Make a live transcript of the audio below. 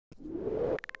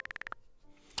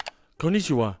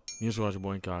Konnichiwa. Your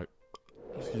boy INCOG.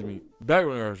 Excuse me.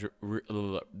 Background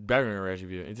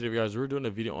review. And today, guys, we're doing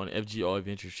a video on FGO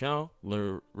Adventures channel.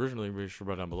 Originally, make sure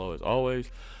about down below as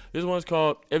always. This one's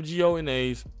called FGO and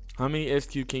A's. How many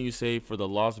SQ can you save for the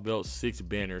Lostbelt 6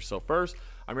 banners? So first,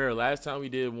 I remember last time we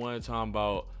did one time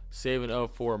about saving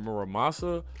up for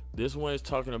Muramasa. This one is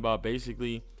talking about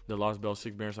basically the Lostbelt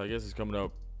 6 banners. So I guess it's coming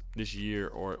up this year,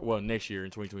 or well, next year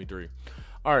in 2023.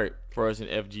 All right, for us in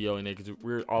FGO and A, because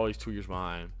we're always 2 years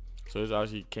behind. So this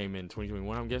actually came in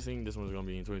 2021. I'm guessing this one's gonna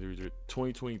be in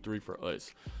 2023 for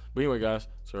us. But anyway, guys,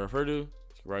 so without further ado,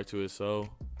 let's get right to it. So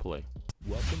play.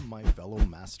 Welcome, my fellow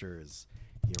masters.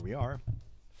 Here we are,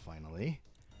 finally,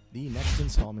 the next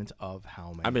installment of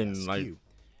How Many I've been SQ. like,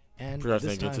 and to this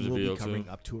get time to the we'll video be covering too.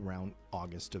 up to around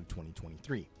August of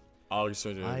 2023.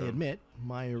 I admit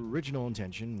my original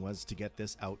intention was to get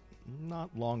this out not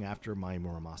long after my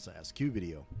Muramasa SQ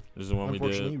video. This is the one we did.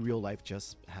 Unfortunately, real life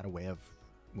just had a way of,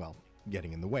 well,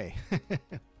 getting in the way.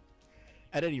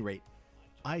 At any rate,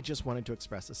 I just wanted to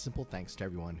express a simple thanks to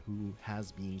everyone who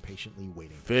has been patiently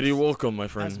waiting. Very welcome, my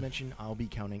friend. As mentioned, I'll be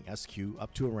counting SQ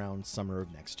up to around summer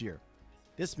of next year.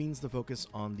 This means the focus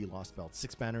on the Lostbelt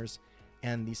 6 banners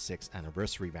and the 6th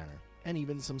anniversary banner, and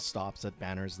even some stops at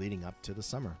banners leading up to the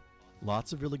summer.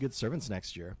 Lots of really good servants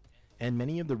next year, and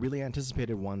many of the really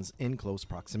anticipated ones in close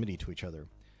proximity to each other.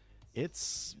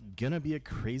 It's gonna be a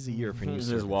crazy year for new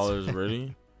servants. His wallet is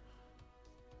ready.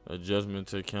 Adjustment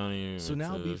to county. So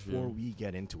now, before we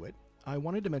get into it, I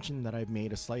wanted to mention that I've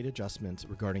made a slight adjustment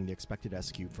regarding the expected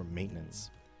SQ from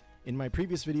maintenance. In my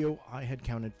previous video, I had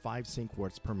counted 5 St.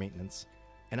 Quartz per maintenance,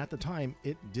 and at the time,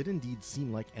 it did indeed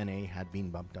seem like NA had been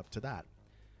bumped up to that.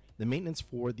 The maintenance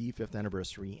for the 5th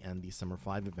anniversary and the Summer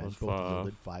 5 event both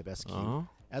yielded 5 SQ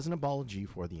as an apology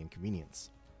for the inconvenience.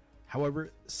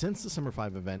 However, since the Summer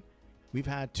 5 event, we've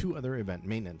had 2 other event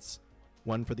maintenance,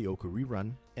 one for the Oku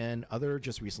rerun and other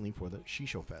just recently for the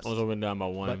Shisho Fest. Also went down by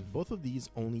 1. But both of these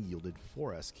only yielded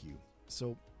 4 SQ,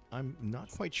 so I'm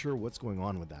not quite sure what's going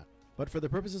on with that. But for the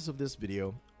purposes of this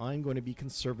video, I'm going to be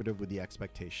conservative with the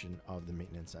expectation of the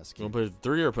maintenance SQ. You want to put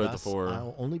 3 or put Thus, the 4?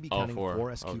 I'll only be counting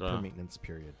 4 SQ okay. per maintenance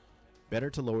period. Better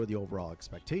to lower the overall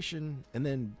expectation and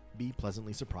then be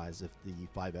pleasantly surprised if the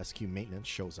 5 SQ maintenance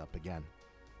shows up again.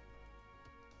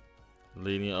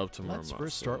 Leading up to Muramasa. Let's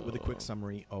first start with a quick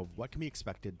summary of what can be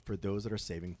expected for those that are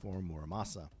saving for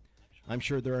Muramasa. I'm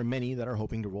sure there are many that are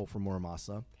hoping to roll for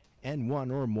Muramasa, and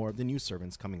 1 or more of the new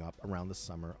servants coming up around the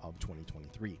summer of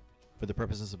 2023. For the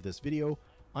purposes of this video,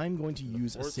 I'm going to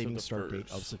use a saving start date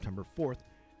of September 4th,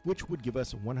 which would give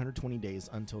us 120 days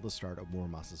until the start of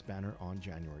Muramasa's banner on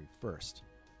January 1st.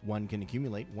 One can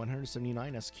accumulate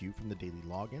 179 SQ from the daily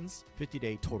logins,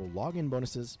 50-day total login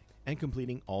bonuses, and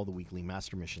completing all the weekly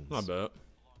master missions. Not bad.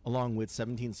 Along with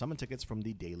 17 summon tickets from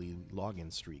the daily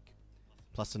login streak,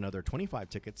 plus another 25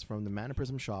 tickets from the Mana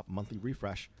Prism Shop monthly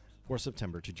refresh for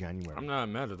September to January. I'm not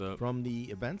mad at that. From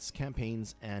the events,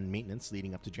 campaigns, and maintenance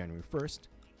leading up to January 1st,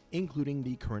 including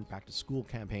the current Back to School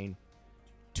campaign,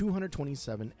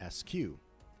 227 SQ,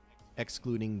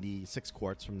 excluding the 6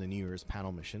 quartz from the New Year's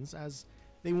panel missions, as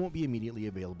they won't be immediately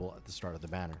available at the start of the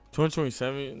banner.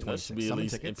 227, that should be at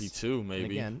least tickets, MP2, maybe.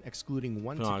 And again, excluding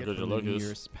 1 ticket from the New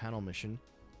Year's panel mission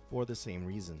for the same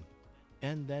reason.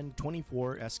 And then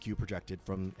 24 SQ projected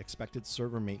from expected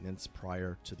server maintenance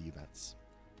prior to the events.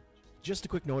 Just a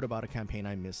quick note about a campaign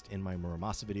I missed in my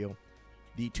Muramasa video.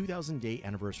 The 2000 day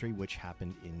anniversary, which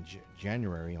happened in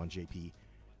January on JP,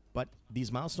 but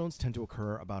these milestones tend to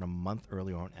occur about a month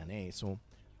earlier on NA, so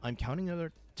I'm counting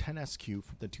another 10 SQ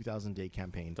from the 2000 day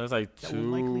campaign. That's like that will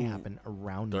likely happen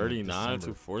around 39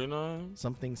 to 49.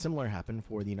 Something similar happened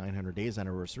for the 900 days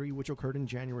anniversary, which occurred in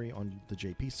January on the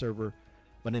JP server,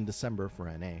 but in December for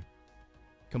NA.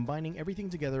 Combining everything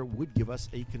together would give us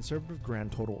a conservative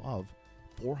grand total of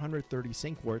 430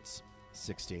 St. Quartz,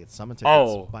 68 summon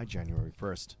tickets by January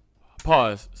 1st.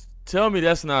 Pause. Tell me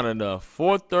that's not enough.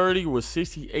 430 with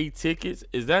 68 tickets.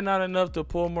 Is that not enough to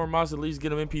pull more mods, at least get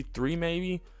them MP3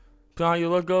 maybe? Depending on how your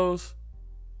luck goes.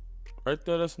 Right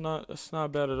there, that's not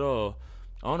bad at all.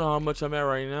 I don't know how much I'm at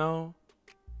right now,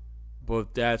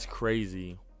 but that's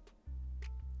crazy.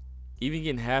 Even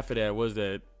getting half of that, what's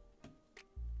that?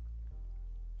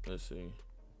 Let's see.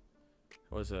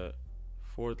 What's that?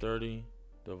 430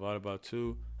 divided by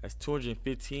 2. That's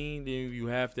 215. Then you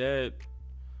have that.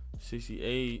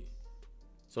 68.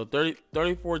 So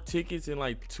 34 tickets and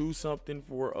like 2 something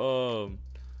for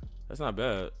that's not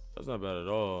bad. That's not bad at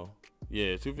all.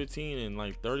 Yeah, 215 and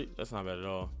like 30. That's not bad at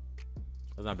all.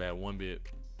 That's not bad one bit.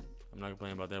 I'm not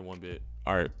complaining about that one bit.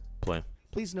 All right, play.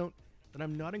 Please note that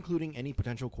I'm not including any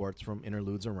potential quartz from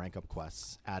interludes or rank up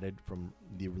quests added from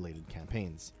the related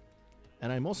campaigns.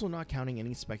 And I'm also not counting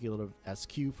any speculative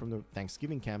SQ from the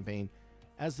Thanksgiving campaign,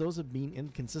 as those have been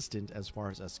inconsistent as far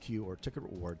as SQ or ticket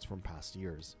rewards from past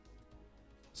years.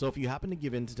 So if you happen to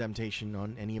give in to temptation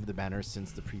on any of the banners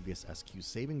since the previous SQ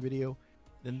saving video,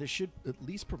 then this should at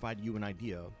least provide you an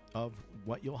idea of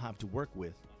what you'll have to work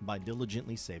with by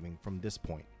diligently saving from this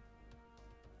point.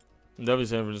 I'm definitely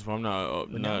saving for this one.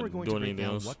 I'm But now not we're going to doing break anything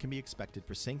down else. what can be expected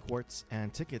for St. Quartz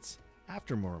and tickets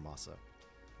after Muramasa,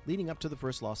 leading up to the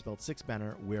first Lostbelt 6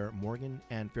 banner where Morgan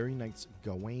and Fairy Knights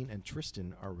Gawain and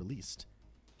Tristan are released.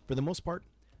 For the most part,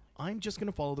 I'm just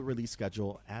going to follow the release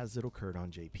schedule as it occurred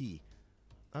on JP,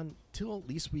 until at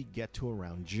least we get to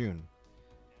around June.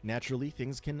 Naturally,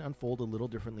 things can unfold a little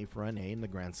differently for NA in the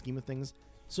grand scheme of things,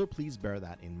 so please bear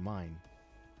that in mind.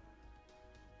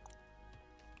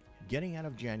 Getting out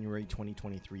of January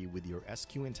 2023 with your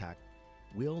SQ intact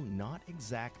will not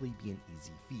exactly be an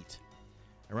easy feat.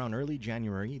 Around early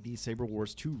January, the Saber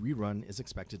Wars 2 rerun is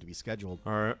expected to be scheduled.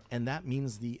 Alright. And that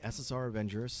means the SSR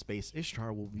Avenger Space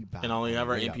Ishtar will be back. And I only have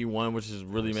our on the way up. MP1, which is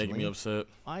really making me upset.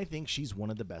 I think she's one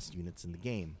of the best units in the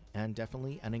game, and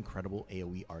definitely an incredible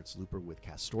AoE arts looper with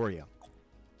Castoria.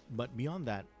 But beyond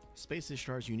that, Space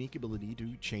Ishtar's unique ability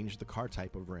to change the card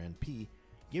type of her NP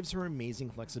gives her amazing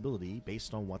flexibility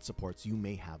based on what supports you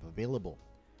may have available.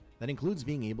 That includes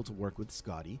being able to work with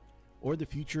Scotty, or the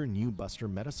future new Buster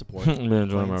meta support,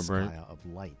 Skaya of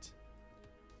Light.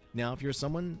 Now, if you're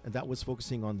someone that was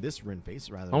focusing on this rune face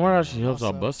rather Oh than my gosh, she helps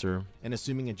out Muramasa, Buster. and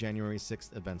assuming a January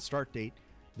 6th event start date,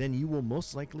 then you will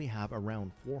most likely have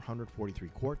around 443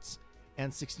 quartz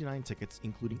and 69 tickets,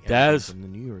 including everything That's from the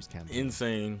New Year's campaign.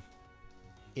 insane.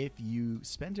 If you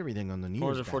spent everything on the New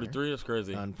Year's banner, 443, that's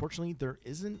crazy. unfortunately, there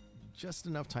isn't just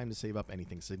enough time to save up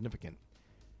anything significant.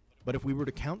 But if we were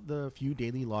to count the few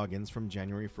daily logins from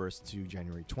January 1st to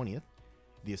January 20th,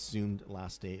 the assumed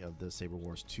last day of the Saber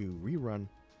Wars 2 rerun,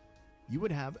 you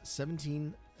would have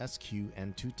 17 SQ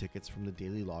and 2 tickets from the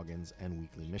daily logins and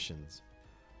weekly missions,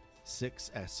 6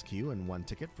 SQ and 1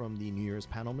 ticket from the New Year's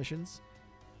panel missions.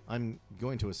 I'm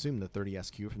going to assume the 30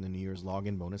 SQ from the New Year's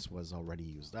login bonus was already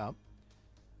used up,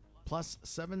 plus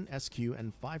 7 SQ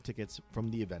and 5 tickets from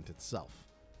the event itself,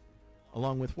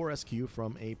 along with 4 SQ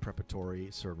from a preparatory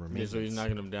server Yeah, maintenance. so he's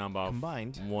knocking them down by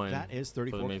Combined, one. that is for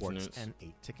the 34 quartz maintenance. and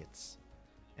 8 tickets.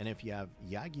 And if you have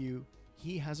Yagyu,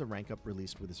 he has a rank up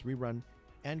released with this rerun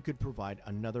and could provide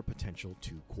another potential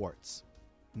 2 quartz.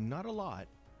 Not a lot,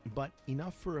 but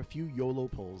enough for a few YOLO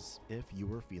pulls if you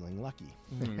were feeling lucky.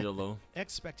 YOLO.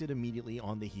 Expected immediately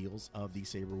on the heels of the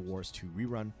Saber Wars 2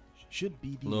 rerun should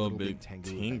be the Little Little Big Big Tango.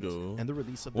 event and the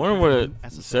release of the Wonder what new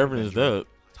SSR servant is Avenger, that?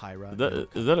 Tyra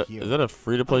Is no that Hero, is that a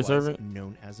free to play otherwise servant?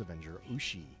 known as Avenger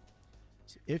Ushi.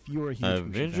 So if you're a huge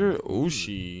Avenger Ushi fan like me,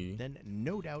 Ushi. then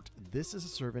no doubt this is a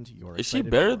servant you're Is she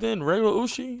excited better for. than regular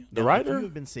Ushi, the Now, if writer? you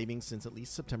have been saving since at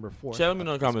least September 4th, Chat, let me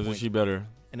know in up the to this comments if point, she better.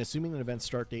 and assuming an event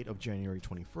start date of January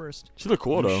 21st, She look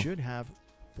cool you though. should have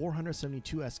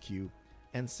 472 SQ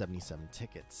and 77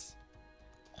 tickets.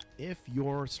 If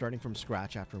you're starting from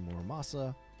scratch after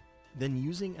Muramasa, then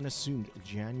using an assumed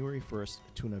January 1st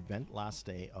to an event last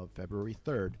day of February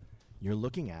 3rd, you're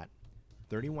looking at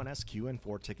 31 SQ and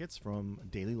 4 tickets from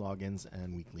daily logins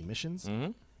and weekly missions,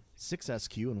 6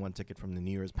 SQ and 1 ticket from the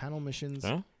New Year's panel missions,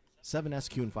 Huh? 7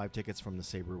 SQ and 5 tickets from the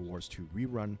Saber Wars 2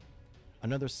 rerun,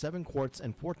 another 7 quartz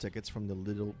and 4 tickets from the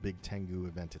Little Big Tengu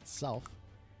event itself,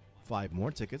 5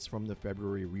 more tickets from the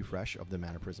February refresh of the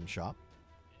Mana Prism shop,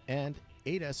 and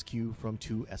 8 SQ from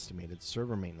 2 estimated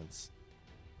server maintenance.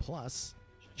 Plus,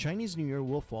 Chinese New Year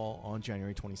will fall on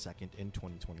January 22nd in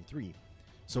 2023,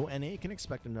 so NA can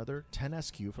expect another 10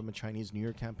 SQ from a Chinese New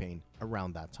Year campaign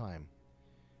around that time.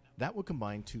 That would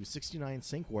combine to 69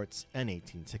 St. Quartz and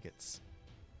 18 tickets.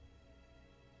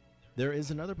 There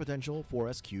is another potential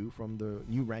 4 SQ from the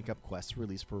new rank up quests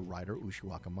released for Rider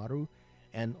Ushiwakamaru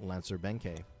and Lancer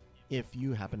Benkei, if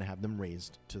you happen to have them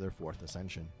raised to their 4th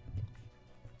ascension.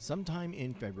 Sometime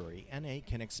in February, NA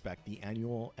can expect the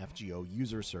annual FGO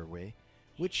user survey,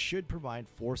 which should provide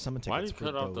 4 summon Why tickets do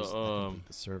you for cut out those that complete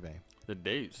the survey. the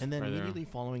dates? And then right there. immediately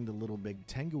following the Little Big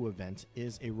Tengu event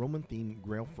is a Roman-themed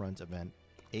Grailfront event,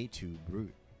 A2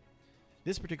 Brute.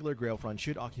 This particular Grailfront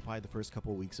should occupy the first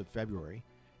couple weeks of February,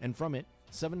 and from it,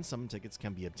 7 summon tickets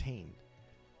can be obtained,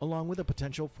 along with a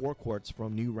potential 4 quartz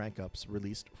from new rank ups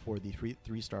released for the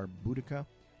 3-star Boudica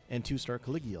and 2-star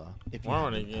Caligula. If you Why have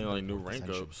aren't they them getting at like their new 4th rank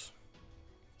ascension. ups?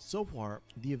 So far,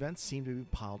 the events seem to be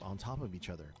piled on top of each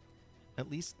other, at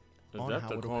least Is on that how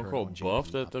the it quote occurred unquote on buff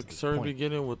JP that up the to this server be point.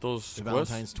 getting with those The quests?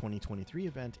 Valentine's 2023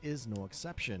 event is no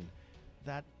exception.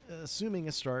 That, assuming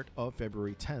a start of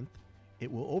February 10th,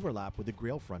 it will overlap with the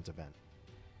Grailfront event.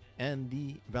 And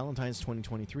the Valentine's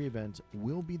 2023 event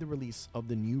will be the release of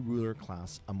the new ruler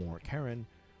class Amor Karen,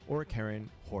 or Karen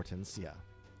Hortensia.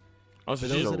 Oh, so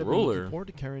For she's those a that have been looking ruler. forward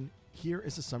to Karen, here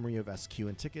is a summary of SQ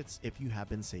and tickets if you have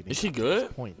been saving. Is she up to this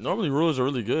good? point. Normally rulers are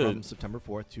really good. From September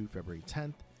 4th to February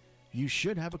 10th, you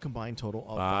should have a combined total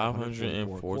of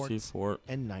 544 544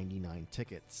 and 99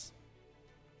 tickets.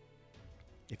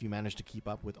 If you manage to keep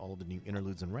up with all of the new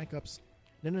interludes and rank ups,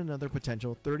 then another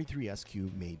potential 33 SQ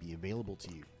may be available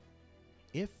to you.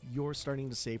 If you're starting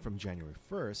to save from January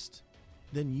 1st,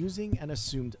 then using an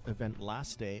assumed event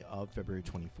last day of February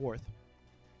 24th,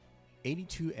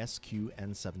 82 SQ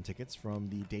and 7 tickets from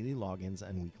the daily logins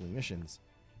and weekly missions,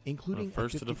 including a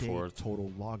 1st to the 50-day 4th.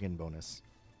 total login bonus.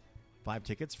 5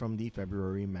 tickets from the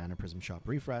February Mana Prism Shop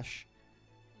refresh,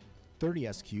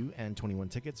 30 SQ and 21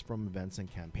 tickets from events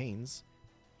and campaigns,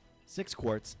 6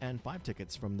 quartz and 5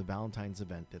 tickets from the Valentine's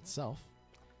event itself,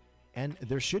 and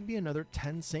there should be another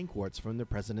 10 Saint quartz from the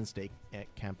President's Day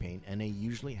campaign NA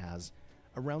usually has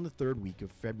around the 3rd week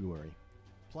of February,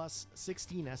 plus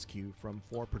 16 SQ from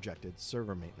 4 projected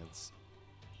server maintenance.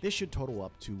 This should total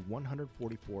up to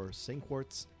 144 Saint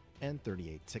quartz and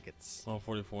 38 tickets. Oh,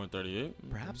 44 and 38.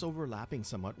 Perhaps overlapping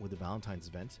somewhat with the Valentine's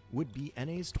event would be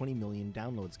NA's 20 million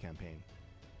downloads campaign.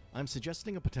 I'm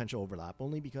suggesting a potential overlap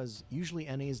only because usually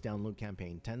NA's download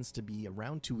campaign tends to be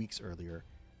around 2 weeks earlier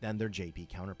than their JP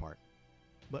counterpart.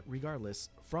 But regardless,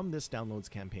 from this downloads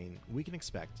campaign, we can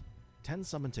expect 10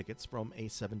 summon tickets from a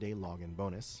 7-day login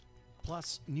bonus,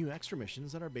 plus new extra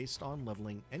missions that are based on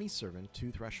leveling any servant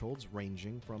to thresholds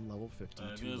ranging from level 50 to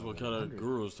Here's level what kind of 100,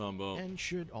 guru is talking about. and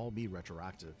should all be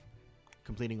retroactive.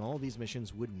 Completing all of these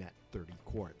missions would net 30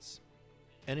 quartz.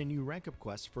 And a new rank up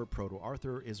quest for Proto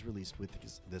Arthur is released with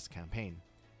this campaign.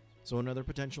 So another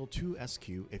potential 2 SQ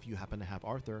if you happen to have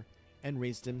Arthur and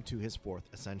raised him to his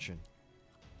 4th ascension.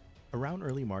 Around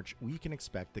early March, we can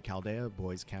expect the Chaldea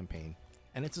Boys campaign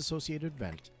and its associated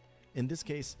event. In this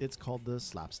case, it's called the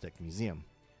Slapstick Museum.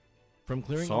 From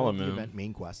clearing all of the event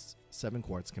main quests, 7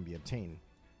 quartz can be obtained.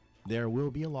 There will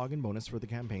be a login bonus for the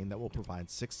campaign that will provide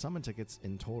 6 summon tickets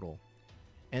in total,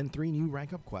 and 3 new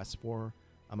rank up quests for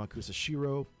Amakusa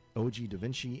Shiro, OG Da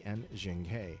Vinci, and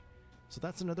Jinghe. So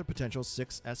that's another potential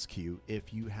 6 SQ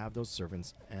if you have those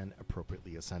servants and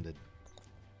appropriately ascended.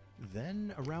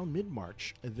 Then around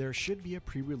mid-March, there should be a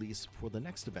pre-release for the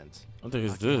next event, I think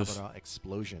it's this. Akihabara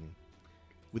Explosion.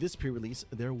 With this pre-release,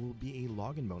 there will be a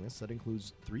login bonus that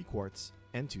includes 3 quartz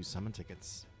and 2 summon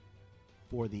tickets.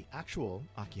 For the actual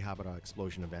Akihabara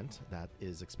Explosion event that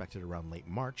is expected around late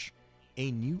March,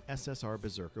 a new SSR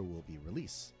Berserker will be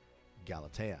released,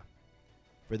 Galatea.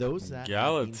 For those that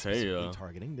have been specifically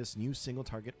targeting this new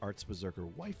single-target Arts Berserker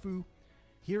waifu,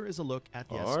 here is a look at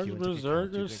the SQ and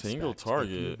Berserker single target.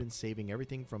 You've been saving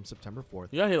everything from September 4th.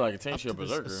 Yeah, he like a up tank to ship this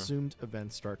Berserker. assumed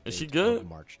event start date Is she good? of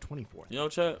March 24th. You know,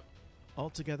 chat?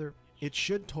 Altogether, it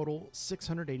should total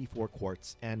 684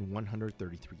 quartz and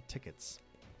 133 tickets.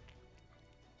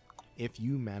 If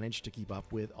you manage to keep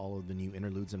up with all of the new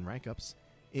interludes and rank ups,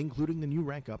 including the new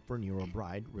rank up for Nero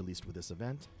Bride released with this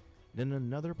event, then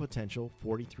another potential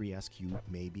 43 SQ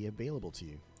may be available to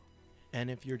you. And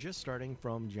if you're just starting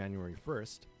from January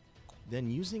 1st,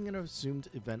 then using an assumed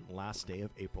event last day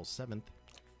of April 7th,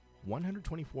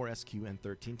 124 SQ and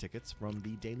 13 tickets from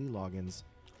the daily logins,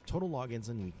 total logins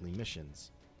and weekly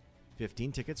missions,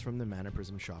 15 tickets from the Mana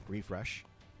Prism Shop refresh,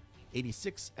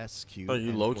 86 SQ Oh, you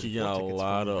and low-key 44 got a tickets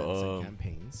lot from events of and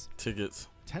campaigns, tickets.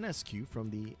 10 SQ from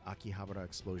the Akihabara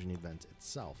Explosion event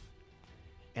itself.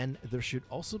 And there should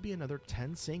also be another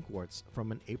 10 Saint quartz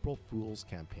from an April Fool's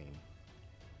campaign,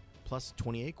 plus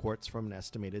 28 quartz from an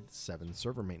estimated 7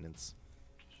 server maintenance.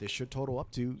 This should total up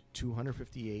to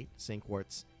 258 Saint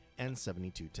quartz and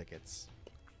 72 tickets.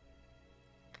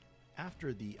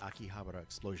 After the Akihabara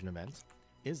Explosion event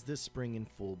is this Spring in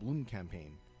Full Bloom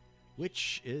campaign,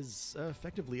 which is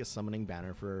effectively a summoning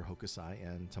banner for Hokusai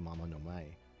and Tamama no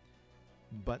Mae.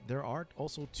 But there are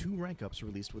also 2 rank ups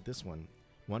released with this one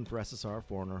for SSR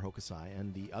Foreigner Hokusai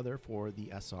and the other for the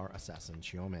SR Assassin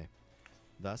Chiome.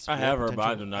 Thus, I have her, but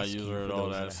I potential do not SQ use her at for all.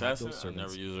 those That have assassin, those I never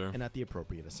servants use her. and at the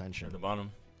appropriate ascension. At the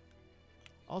bottom.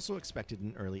 Also expected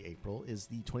in early April is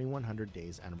the 2100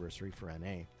 days anniversary for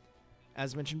NA.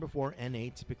 As mentioned before, NA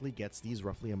typically gets these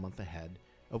roughly a month ahead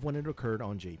of when it occurred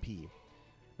on JP,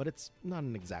 but it's not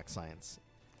an exact science.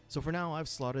 So for now, I've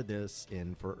slotted this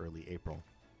in for early April.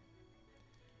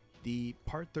 The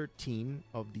part 13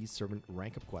 of the servant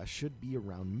rank up quest should be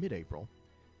around mid-April.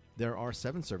 There are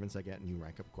 7 servants that get new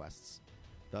rank up quests,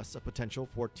 thus a potential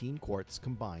 14 quartz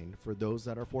combined for those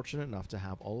that are fortunate enough to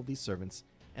have all of these servants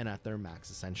and at their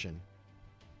max ascension.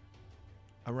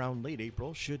 Around late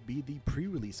April should be the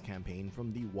pre-release campaign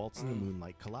from the Waltz in the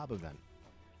Moonlight collab event.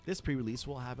 This pre-release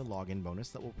will have a login bonus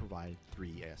that will provide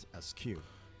 3 SQ.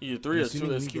 You get 3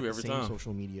 Assuming SQ you get every the same time.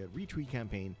 social media retweet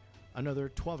campaign, another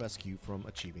 12 SQ from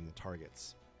achieving the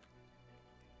targets.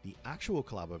 The actual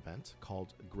collab event,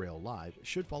 called Grail Live,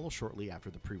 should follow shortly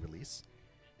after the pre-release,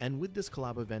 and with this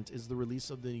collab event is the release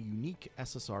of the unique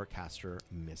SSR caster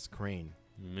Miss Crane.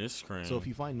 Miss Crane. So if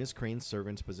you find Miss Crane's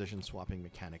servant position swapping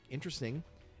mechanic interesting,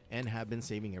 and have been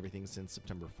saving everything since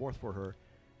September 4th for her,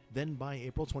 then by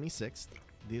April 26th,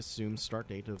 the assumed start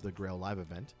date of the Grail Live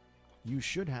event, you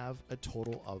should have a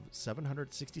total of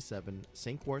 767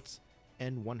 St. Quartz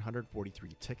and 143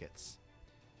 tickets.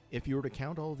 If you were to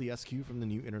count all of the SQ from the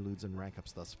new interludes and rank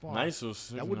ups thus far,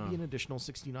 that would be an additional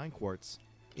 69 quartz,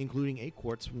 including 8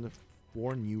 quartz from the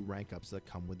 4 new rank ups that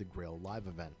come with the Grail Live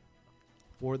event.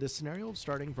 For the scenario of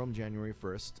starting from January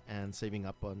 1st and saving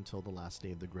up until the last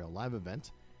day of the Grail Live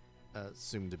event,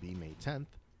 assumed to be May 10th,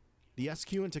 the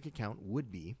SQ and ticket count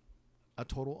would be a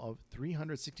total of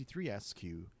 363 SQ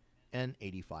and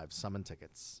 85 summon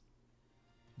tickets.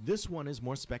 This one is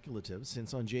more speculative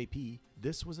since on JP,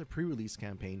 this was a pre-release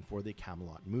campaign for the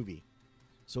Camelot movie,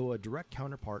 so a direct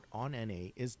counterpart on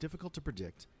NA is difficult to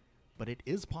predict, but it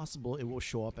is possible it will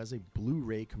show up as a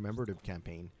Blu-ray commemorative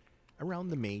campaign around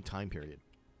the May time period.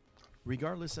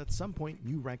 Regardless, at some point,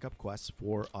 new rank-up quests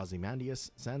for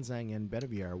Ozymandias, Sanzang, and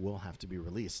Bedivere will have to be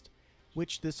released,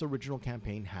 which this original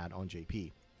campaign had on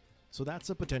JP. So that's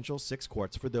a potential 6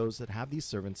 quartz for those that have these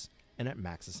servants and at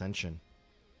max ascension.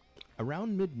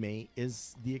 Around mid-May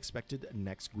is the expected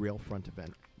next Grail Front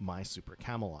event, My Super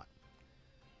Camelot.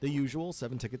 The usual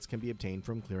 7 tickets can be obtained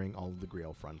from clearing all of the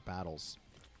Grail Front battles.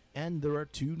 And there are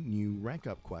 2 new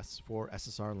rank-up quests for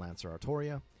SSR Lancer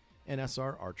Artoria and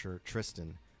SR Archer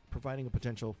Tristan, providing a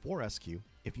potential 4 SQ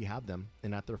if you have them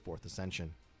and at their 4th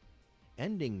ascension.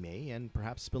 Ending May and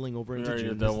perhaps spilling over into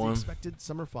June is the expected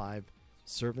Summer 5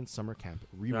 Servant Summer Camp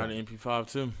rerun.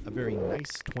 MP5 too. A very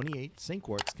nice 28 St.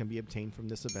 Quartz can be obtained from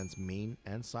this event's main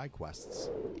and side quests.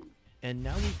 And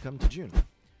now we've come to June.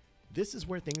 This is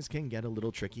where things can get a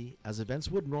little tricky, as events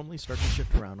would normally start to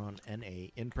shift around on NA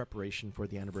in preparation for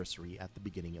the anniversary at the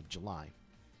beginning of July.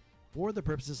 For the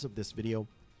purposes of this video,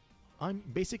 I'm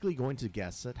basically going to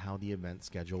guess at how the event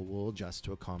schedule will adjust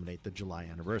to accommodate the July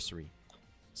anniversary.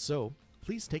 So,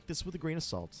 please take this with a grain of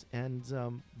salt,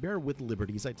 and bear with the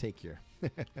liberties I take here.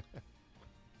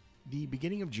 The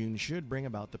beginning of June should bring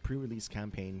about the pre-release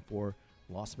campaign for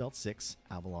Lostbelt 6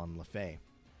 Avalon Lefay.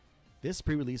 This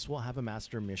pre-release will have a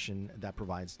master mission that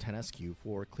provides 10 SQ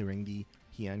for clearing the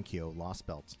INCOG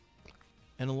Lostbelt.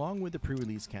 And along with the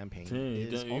pre-release campaign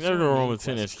is also a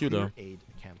 10 SQ though aid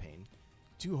campaign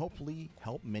to hopefully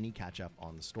help many catch up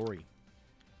on the story.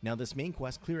 Now, this main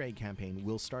quest Clear Aid campaign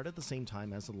will start at the same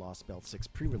time as the Lostbelt 6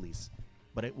 pre-release,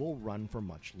 but it will run for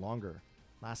much longer,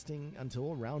 lasting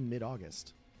until around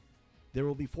mid-August. There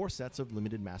will be 4 sets of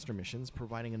limited master missions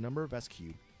providing a number of SQ,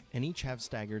 and each have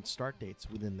staggered start dates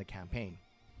within the campaign.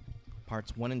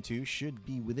 Parts 1 and 2 should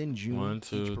be within June, 1,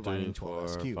 2, each providing 3, 12 4,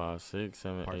 SQ. 5, 6,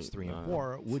 7, Parts 8, 3 and 9,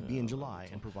 4 would 10, be in July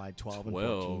and provide 12 and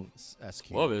 14 SQ.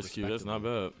 12 SQ, that's not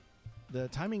bad. The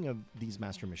timing of these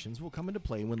master missions will come into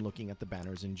play when looking at the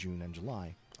banners in June and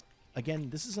July. Again,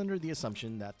 this is under the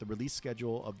assumption that the release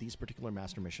schedule of these particular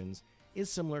master missions is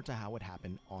similar to how it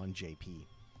happened on JP.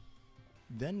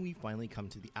 Then we finally come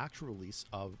to the actual release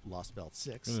of Lostbelt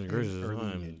 6 in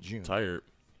early mid-June. Tired.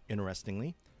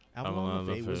 Interestingly, Avalon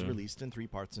Lefay was released in 3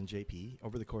 parts in JP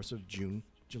over the course of June,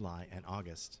 July, and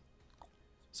August.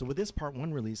 So with this Part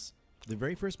 1 release, the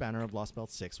very first banner of Lostbelt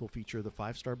 6 will feature the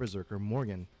 5-star Berserker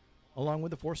Morgan, along with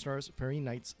the 4 stars Fairy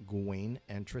Knights Gawain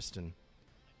and Tristan.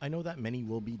 I know that many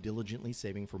will be diligently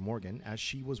saving for Morgan, as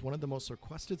she was one of the most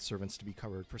requested servants to be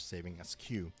covered for saving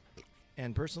SQ.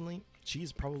 And personally,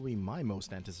 she's probably my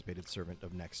most anticipated servant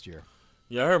of next year.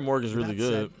 Yeah, I heard Morgan's really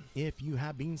good. Said, if you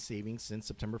have been saving since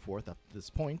September 4th up to this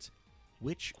point,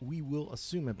 which we will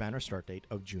assume a banner start date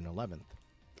of June 11th.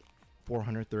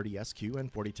 430 SQ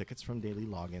and 40 tickets from daily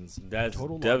logins. That's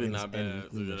total definitely logins not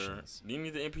bad. Do you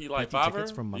need the MP like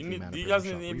 5er? Do you guys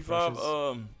need the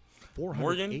MP5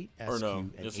 Morgan? SQ or no?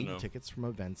 And 80 tickets from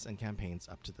events and campaigns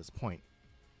up to this point.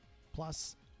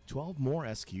 Plus 12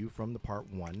 more SQ from the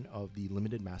Part 1 of the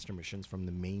limited master missions from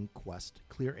the main quest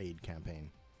Clear Aid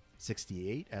campaign.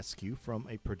 68 SQ from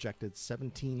a projected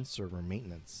 17 server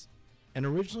maintenance. And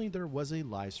originally there was a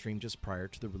live stream just prior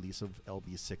to the release of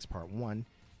LB6 Part 1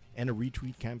 and a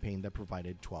retweet campaign that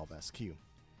provided 12 SQ.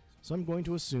 So I'm going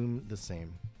to assume the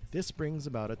same. This brings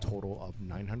about a total of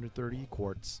 930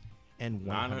 quartz and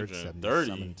 170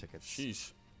 summon tickets.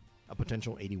 Sheesh. A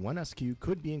potential 81 SQ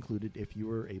could be included if you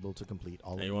were able to complete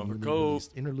all of the 81 for newly code.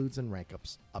 released interludes and rank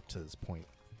ups up to this point.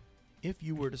 If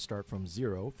you were to start from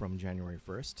 0 from January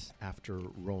 1st after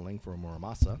rolling for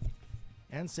Muramasa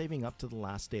and saving up to the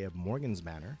last day of Morgan's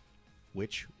Banner,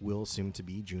 which will soon to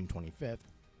be June 25th,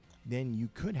 then you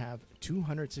could have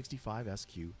 265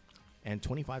 SQ and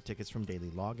 25 tickets from daily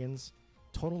logins,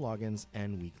 total logins,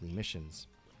 and weekly missions.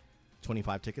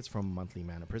 25 tickets from monthly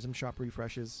Mana Prism Shop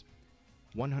refreshes,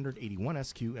 181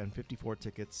 SQ and 54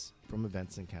 tickets from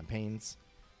events and campaigns,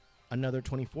 another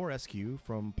 24 SQ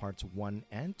from parts 1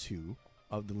 and 2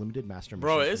 of the limited master missions.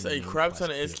 Bro, it's from the a main crap quest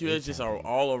ton of via SQs just are campaign.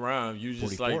 all around. You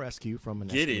just 44 like SQ from an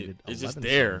get it. estimated It's just 11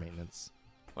 there. server maintenance.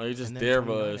 Like it's just And then there,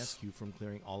 29 buzz. SQ from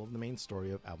clearing all of the main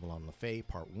story of Avalon LaFay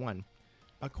Part 1,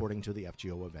 according to the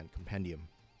FGO event compendium.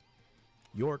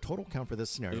 Your total count for this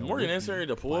scenario Is Morgan would be necessary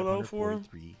to pull though for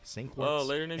 543 sync quartz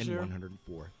later next and year?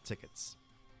 104 tickets.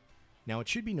 Now, it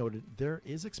should be noted there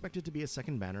is expected to be a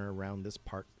second banner around this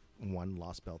Part 1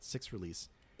 Lostbelt 6 release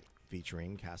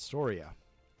featuring Castoria.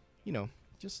 You know,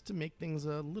 just to make things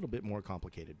a little bit more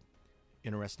complicated.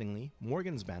 Interestingly,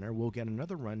 Morgan's banner will get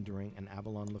another run during an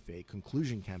Avalon LaFay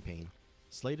conclusion campaign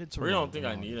slated to We run don't think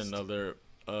in I need August. another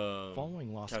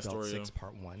Following Lost Belt Castoria. 6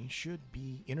 Part 1 should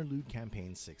be Interlude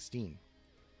Campaign 16.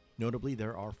 Notably,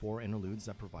 there are 4 interludes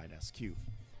that provide SQ,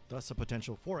 thus a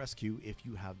potential 4 SQ if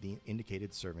you have the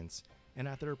indicated servants and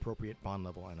at their appropriate bond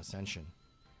level and ascension.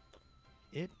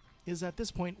 It is at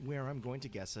this point where I'm going to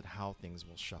guess at how things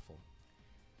will shuffle.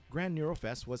 Grand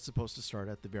Neurofest was supposed to start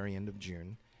at the very end of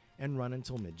June and run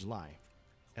until mid-July.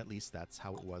 At least that's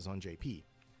how it was on JP.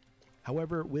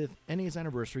 However, with NA's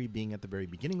anniversary being at the very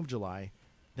beginning of July,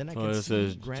 then I Oh, can it see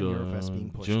says Grand Neurofest being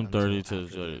pushed June until 30th after to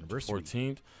the the anniversary.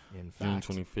 14th, In June fact,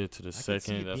 25th to the I could see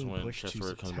 2nd. it That's being when pushed to Castoria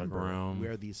comes back September, around.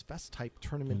 where these fest-type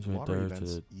tournament June lottery 23rd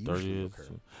events to the usually 30th.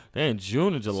 occur. Dang,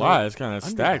 June and July So, is kind of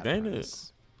under stacked, that ain't it?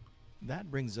 premise,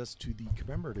 that brings us to the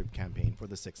commemorative campaign for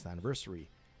the 6th anniversary,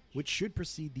 which should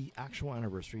precede the actual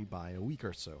anniversary by a week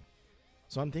or so.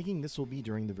 So I'm thinking this will be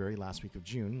during the very last week of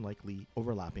June, likely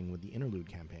overlapping with the interlude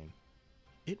campaign.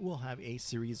 It will have a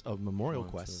series of memorial 1,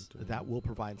 2, quests 3, that will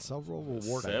provide several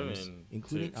reward 7 items,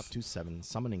 including ticks. up to 7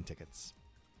 summoning tickets.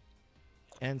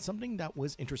 And something that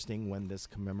was interesting when this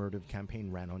commemorative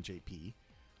campaign ran on JP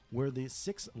were the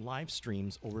 6 live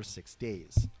streams over 6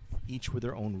 days, each with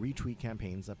their own retweet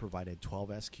campaigns that provided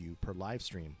 12 SQ per live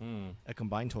stream, a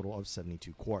combined total of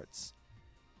 72 quartz.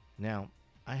 Now,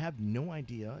 I have no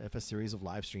idea if a series of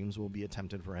live streams will be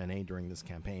attempted for NA during this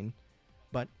campaign,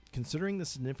 but considering the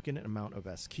significant amount of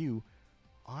SQ,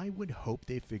 I would hope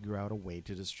they figure out a way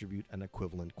to distribute an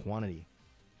equivalent quantity.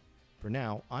 For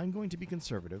now, I'm going to be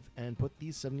conservative and put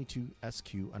these 72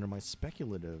 SQ under my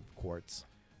speculative quartz,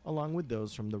 along with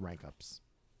those from the rank ups.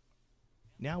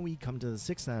 Now we come to the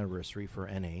 6th anniversary for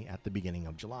NA at the beginning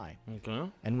of July,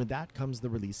 Okay. and with that comes the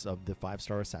release of the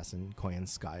 5-star assassin Koyan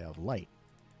Sky of Light,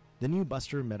 the new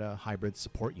Buster Meta Hybrid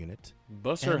support unit.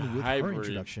 Buster And with her Hybrid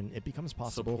introduction, it becomes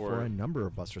possible for support. a number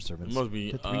of Buster It servants must be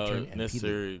to 3-turn and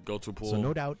necessary go-to pool. so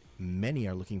no doubt many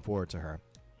are looking forward to her,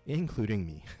 including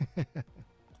me.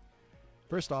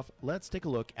 First off, let's take a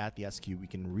look at the SQ we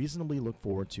can reasonably look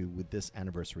forward to with this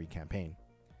anniversary campaign.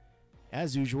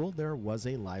 As usual, there was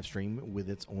a live stream with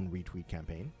its own retweet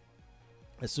campaign.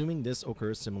 Assuming this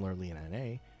occurs similarly in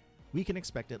NA, we can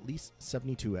expect at least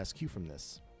 72 SQ from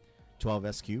this.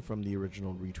 12 SQ from the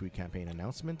original retweet campaign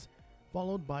announcement,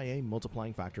 followed by a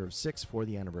multiplying factor of 6 for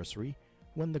the anniversary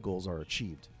when the goals are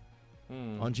achieved.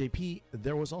 On JP,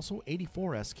 there was also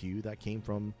 84 SQ that came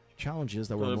from challenges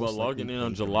that were So most about likely logging in played on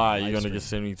during July, the you're live gonna get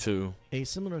stream. 72. A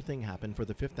similar thing happened for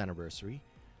the 5th anniversary,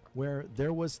 where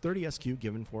there was 30 SQ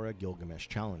given for a Gilgamesh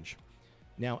challenge.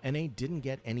 Now, NA didn't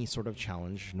get any sort of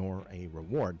challenge nor a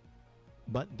reward,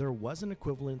 but there was an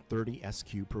equivalent 30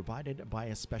 SQ provided by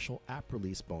a special app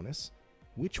release bonus,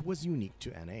 which was unique to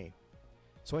NA.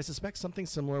 So I suspect something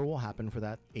similar will happen for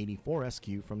that 84 SQ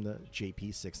from the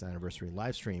JP 6th anniversary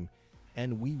livestream,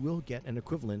 and we will get an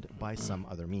equivalent by some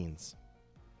other means.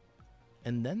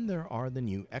 And then there are the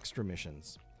new extra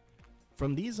missions.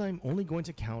 From these, I'm only going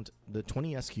to count the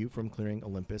 20 SQ from clearing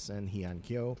Olympus and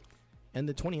Heian-kyo, and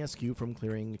the 20 SQ from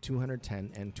clearing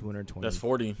 210 and 220 That's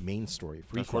 40. main story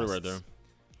free That's 40 right quests. there.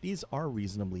 These are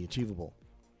reasonably achievable.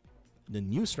 The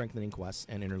new strengthening quests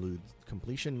and interlude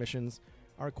completion missions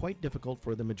are quite difficult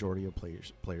for the majority of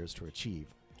players to achieve.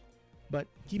 But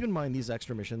keep in mind these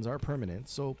extra missions are permanent,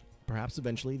 so perhaps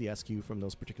eventually the SQ from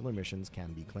those particular missions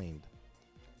can be claimed.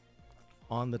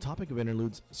 On the topic of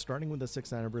interludes, starting with the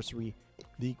 6th anniversary,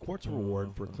 the quartz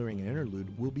reward for clearing an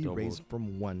interlude will be Double. raised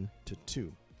from 1 to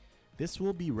 2. This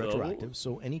will be retroactive,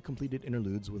 so any completed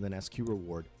interludes with an SQ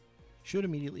reward should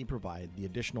immediately provide the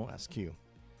additional SQ.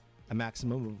 A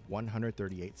maximum of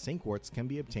 138 St. Quartz can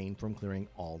be obtained from clearing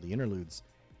all the interludes,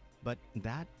 but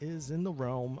that is in the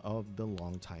realm of the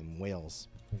long-time whales.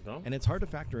 Okay. And it's hard to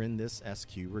factor in this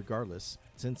SQ regardless,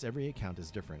 since every account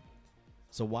is different.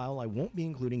 So while I won't be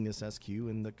including this SQ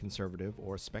in the conservative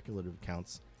or speculative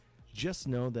counts, just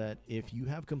know that if you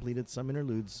have completed some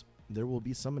interludes, there will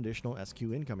be some additional SQ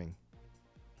incoming.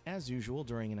 As usual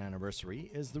during an anniversary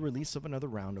is the release of another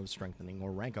round of strengthening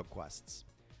or rank up quests.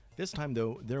 This time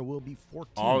though, there will be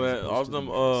 14 all as them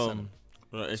opposed to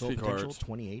the SP potential cards.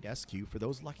 28 SQ for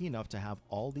those lucky enough to have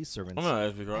all these servants. I'm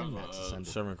not SP and mats cards. ascended.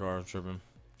 Servant cards tripping.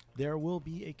 There will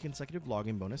be a consecutive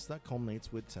login bonus that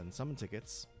culminates with 10 summon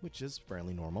tickets, which is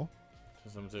fairly normal.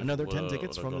 Another 10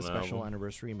 tickets from the special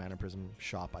anniversary Mana Prism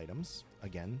shop items,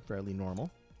 again fairly normal.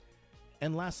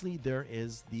 And lastly, there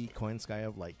is the Coin Sky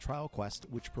of Light trial quest,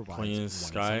 which provides one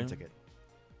summon ticket.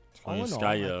 All in all,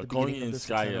 at the beginning of the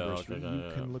 6th anniversary,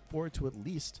 you can look forward to at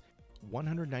least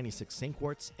 196 St.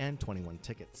 Quartz and 21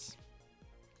 tickets.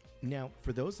 Now,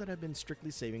 for those that have been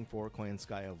strictly saving for Coin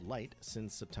Sky of Light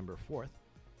since September 4th,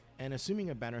 and assuming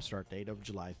a banner start date of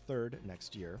July 3rd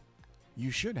next year, you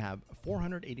should have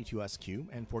 482 SQ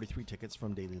and 43 tickets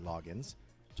from daily logins,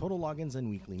 total logins and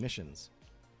weekly missions.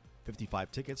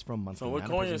 55 tickets from monthly So what Mana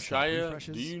coin Prism is shop Shia?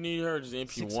 refreshes, Do you need her just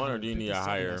MP1 or do you need a 657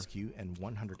 higher? SQ and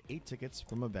 108 tickets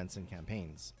from events and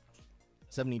campaigns.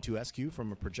 72 SQ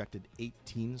from a projected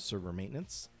 18 server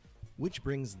maintenance, which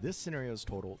brings this scenario's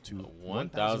total to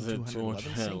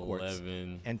 1,211 St. Quartz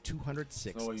and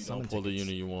 206 no, you summon don't pull the tickets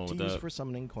unit you want to with use that. for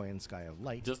summoning Coin Sky of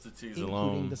Light, Just the tease including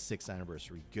alone. the 6th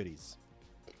anniversary goodies.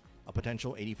 A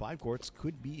potential 85 quartz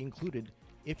could be included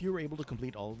if you were able to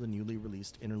complete all of the newly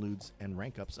released interludes and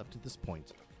rank ups up to this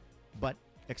point, but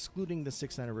excluding the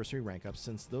 6th anniversary rank ups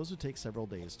since those would take several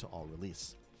days to all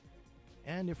release.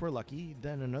 And if we're lucky,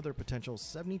 then another potential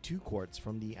 72 quartz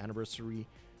from the anniversary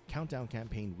Countdown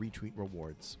Campaign retweet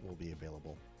rewards will be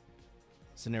available.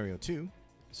 Scenario 2,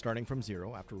 starting from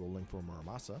 0 after rolling for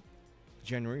Muramasa,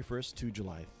 January 1st to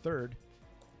July 3rd,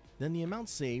 then the amount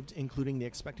saved, including the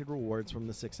expected rewards from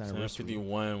the 6th anniversary,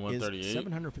 51, 138. is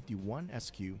 751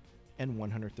 SQ and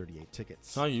 138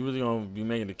 tickets. How you really gonna be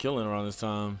making a killing around this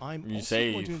time? I'm you also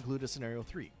save. going to include a Scenario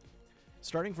 3,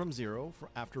 starting from 0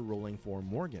 after rolling for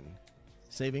Morgan,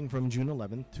 saving from June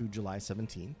 11th to July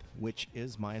 17th, which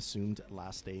is my assumed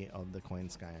last day of the Coin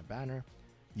Sky banner.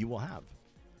 You will have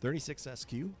 36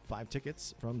 SQ, 5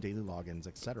 tickets from daily logins,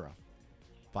 etc.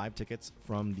 5 tickets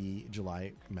from the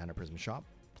July Mana Prism shop,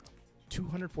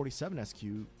 247 SQ,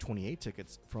 28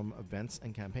 tickets from events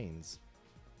and campaigns.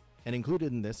 And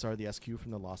included in this are the SQ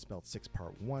from the Lostbelt 6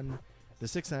 Part 1, the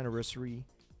 6th anniversary,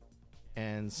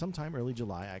 and sometime early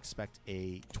July I expect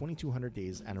a 2200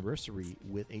 days anniversary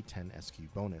with a 10 SQ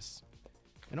bonus.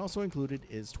 And also included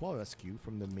is 12 SQ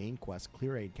from the main quest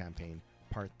Clear Aid campaign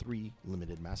Part 3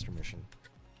 Limited Master Mission.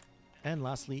 And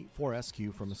lastly, 4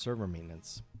 SQ from server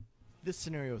maintenance. This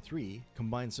Scenario 3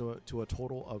 combines to a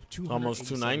total of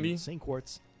 290 St.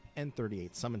 Quartz and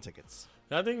 38 summon tickets.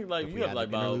 I think like If you we have add like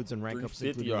about interludes and rank ups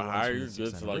 350 including or the ones higher. from You're the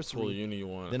good 6th to like pull the anniversary, unit you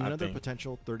want. then I another think.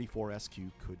 potential 34 SQ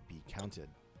could be counted.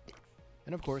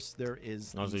 And of course, there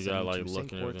is the Also, you got like 72 St.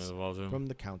 looking at Quartz everything involved too. from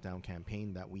the Countdown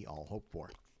Campaign that we all hope for.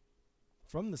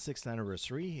 From the 6th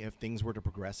anniversary, if things were to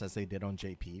progress as they did on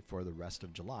JP for the rest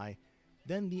of July,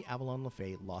 then the Avalon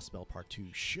Lefay Lostbelt Part 2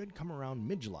 should come around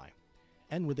mid-July,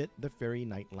 and with it, the Fairy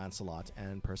Knight Lancelot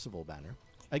and Percival banner.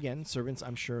 Again, servants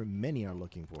I'm sure many are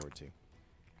looking forward to.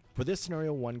 For this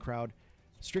Scenario 1 crowd,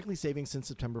 strictly saving since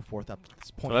September 4th up to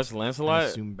this point, So that's Lancelot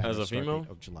assume banner as a start female,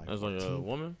 date of July as like a 14th,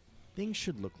 woman. things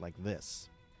should look like this.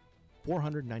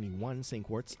 491 St.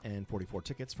 Quartz and 44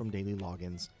 tickets from daily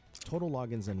logins, total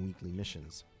logins and weekly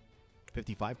missions.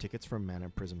 55 tickets from Mana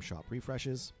Prism shop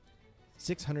refreshes.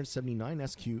 679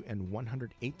 SQ and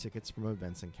 108 tickets from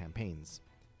events and campaigns.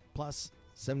 Plus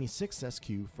 76 SQ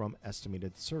from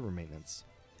estimated server maintenance.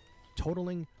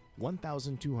 Totaling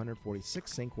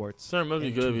 1,246 St. Quartz. Sir, must be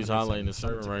and good if he's 207 highlighting the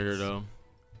server right here tickets. though.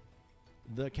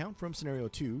 The count from Scenario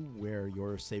 2, where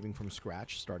you're saving from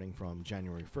scratch starting from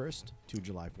January 1st to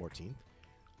July 14th,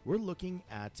 we're looking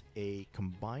at a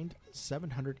combined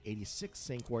 786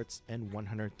 St. Quartz and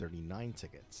 139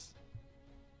 tickets.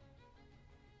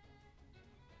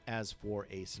 As for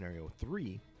a Scenario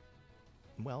 3,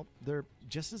 well, there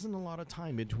just isn't a lot of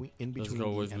time in Let's between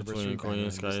go the with anniversary between banner Queen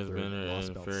and Sky's this third banner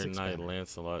and Lostbelt Fairy 6 Knight banner.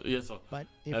 Lancelot. Yeah, so But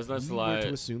if as we were Lancelot,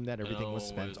 to assume that everything was no,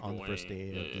 spent it's on the first day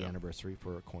Gawain. of the Yeah. anniversary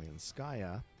for Koyan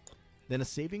Skya, then a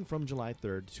saving from July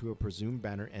 3rd to a presumed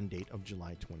banner end date of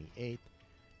July 28th,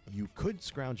 you could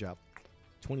scrounge up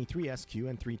 23 SQ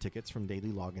and 3 tickets from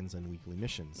daily logins and weekly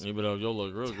missions. Yeah, but you'll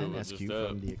look real 10 good. SQ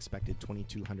from the expected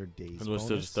 2200 days It was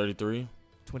still bonus. just 33.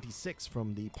 26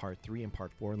 from the Part 3 and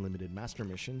Part 4 limited master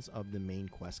missions of the main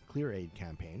quest Clear Aid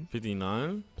campaign.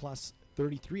 59. Plus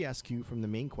 33 SQ from the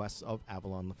main quests of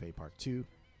Avalon Lefay Part 2,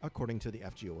 according to the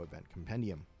FGO event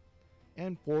compendium.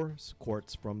 And 4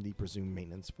 quartz from the presumed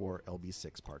maintenance for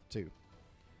LB6 Part 2.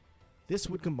 This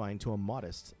would combine to a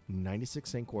modest 96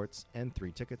 St. Quartz and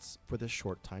 3 tickets for this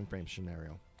short time frame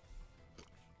scenario.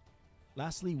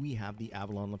 Lastly, we have the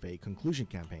Avalon Lefay conclusion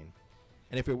campaign.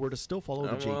 And if it were to still follow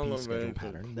the JP schedule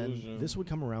pattern, then this would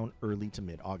come around early to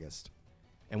mid-August.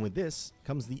 And with this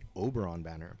comes the Oberon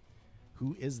banner,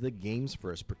 who is the game's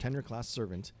first Pretender class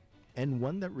servant, and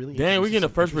one that really Dang, we introduces get the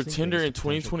some first interesting Pretender ways in to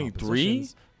potential 2023?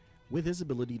 compositions with his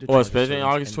ability to Oh, charge especially in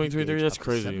servants August NP 2023? gauge That's up to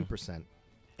crazy. 7%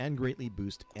 and greatly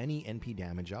boost any NP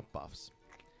damage up buffs.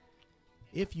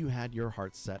 If you had your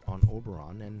heart set on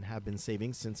Oberon and have been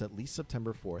saving since at least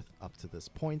September 4th up to this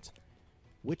point,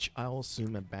 which I'll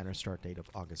assume a banner start date of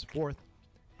August 4th,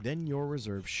 then your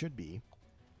reserve should be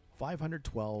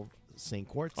 512 St.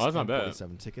 Quartz Oh, that's not and bad.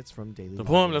 47 tickets from daily The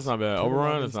poem, logins, that's not bad. total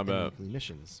Oberon, that's logins, not and bad. weekly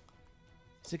missions.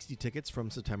 60 tickets from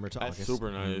September to That's August super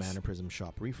in nice. Mana Prism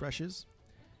shop refreshes.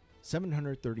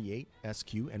 738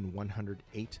 SQ and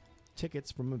 108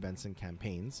 tickets from events and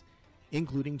campaigns,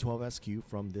 including 12 SQ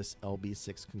from this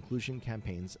LB6 conclusion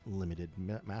campaign's limited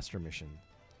master mission.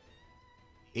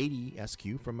 80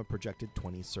 SQ from a projected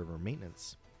 20 server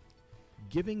maintenance,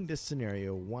 giving this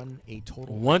scenario a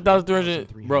total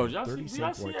 1,300. Bro, did y'all see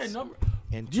St. that Quartz number?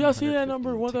 and Did y'all see that 250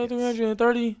 number? tickets.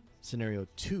 1,330? Scenario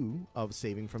 2 of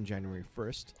saving from January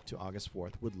 1st to August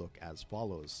 4th would look as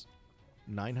follows.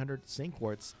 900 St.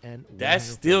 Quartz and That's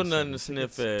still 147 nothing to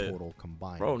sniff tickets at. total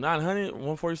combined. Bro, 900?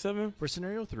 147? For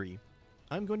scenario 3,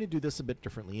 I'm going to do this a bit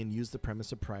differently and use the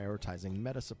premise of prioritizing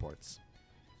meta supports.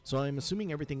 So I'm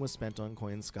assuming everything was spent on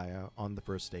Koyanskaya on the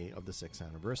first day of the 6th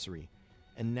anniversary,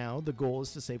 and now the goal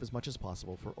is to save as much as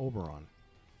possible for Oberon.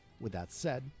 With that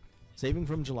said, saving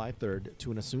from July 3rd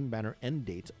to an assumed banner end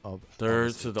date of 3rd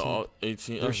August to the 18th,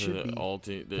 18th. there should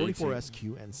be the 44 18th. SQ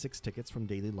and 6 tickets from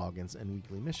daily logins and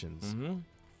weekly missions, Mm-hmm.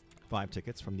 5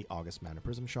 tickets from the August Mana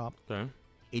Prism shop, Okay.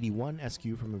 81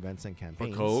 SQ from events and For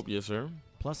campaigns, Cope, yes, sir.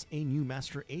 plus a new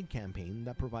Master Aid campaign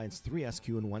that provides 3 SQ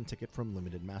and 1 ticket from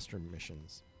limited master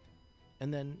missions,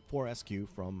 and then 4 SQ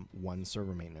from 1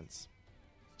 server maintenance.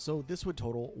 So this would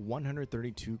total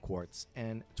 132 quartz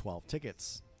and 12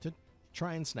 tickets to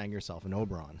try and snag yourself an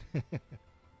Oberon.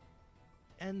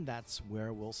 And that's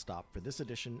where we'll stop for this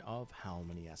edition of How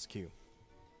Many SQ.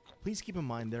 Please keep in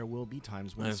mind there will be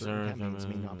times when Yes, certain sir. campaigns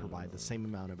may not provide the same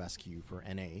amount of SQ for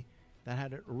NA that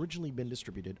had originally been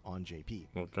distributed on JP.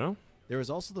 Okay. There is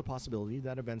also the possibility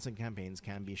that events and campaigns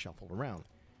can be shuffled around.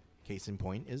 Case in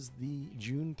point is the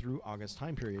June through August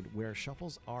time period where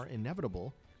shuffles are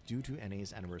inevitable due to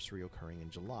NA's anniversary occurring in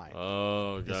July.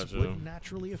 Oh, This gotcha. would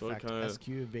naturally So it affect kinda- SQ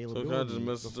So it availability kind of just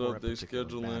messes before a up their particular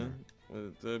scheduling. banner.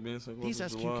 With that being so close These to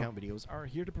SQ July. count videos are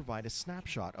here to provide a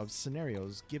snapshot of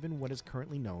scenarios given what is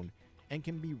currently known and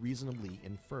can be reasonably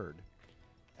inferred.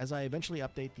 As I eventually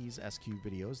update these SQ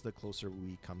videos, the closer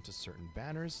we come to certain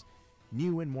banners,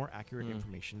 new and more accurate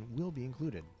information will be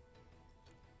included.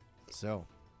 So,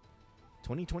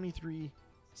 2023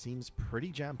 seems pretty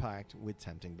jam-packed with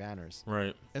tempting banners,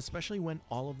 Right. especially when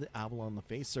all of the Avalon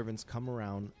Lefay servants come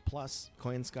around, plus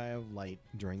Koyanskaya of Light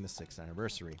during the 6th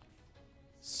anniversary.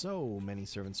 So many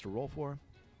servants to roll for,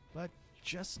 but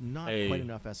just not Hey. quite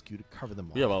enough SQ to cover them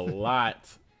all. We have a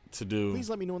lot to do. Please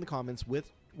let me know in the comments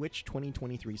with which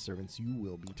 2023 servants you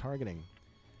will be targeting.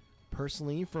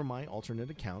 Personally, for my alternate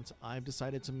account, I've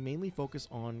decided to mainly focus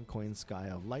on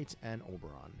Koyanskaya of Light and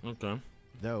Oberon, Okay.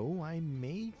 though I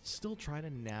may still try to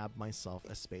nab myself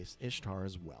a Space Ishtar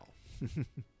as well.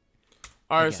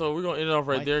 All right, Again, so we're going to end it off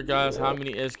right like- there, guys. How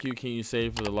many SQ can you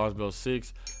save for the Lostbelt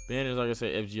 6? Banners, like I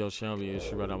said, FGO channel will be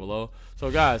issued right down below. So,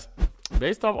 guys,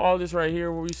 based off all this right here,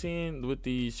 what we seeing with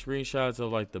the screenshots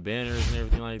of, like, the banners and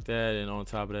everything like that, and on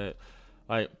top of that,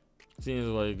 like,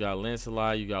 seeing like you got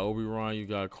Lancelot, you got Oberon, you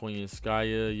got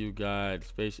Koyanskaya, you got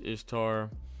Space Ishtar,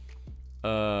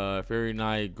 Fairy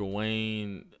Knight,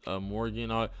 Gawain, Morgan.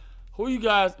 Who are you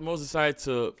guys most excited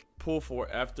to pull for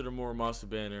after the More Monster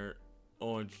banner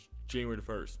on January the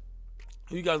 1st?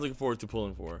 Who you guys looking forward to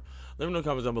pulling for? Let me know in the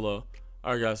comments down below.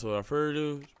 All right, guys, so without further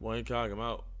ado, INCOG, I'm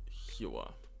out. Here.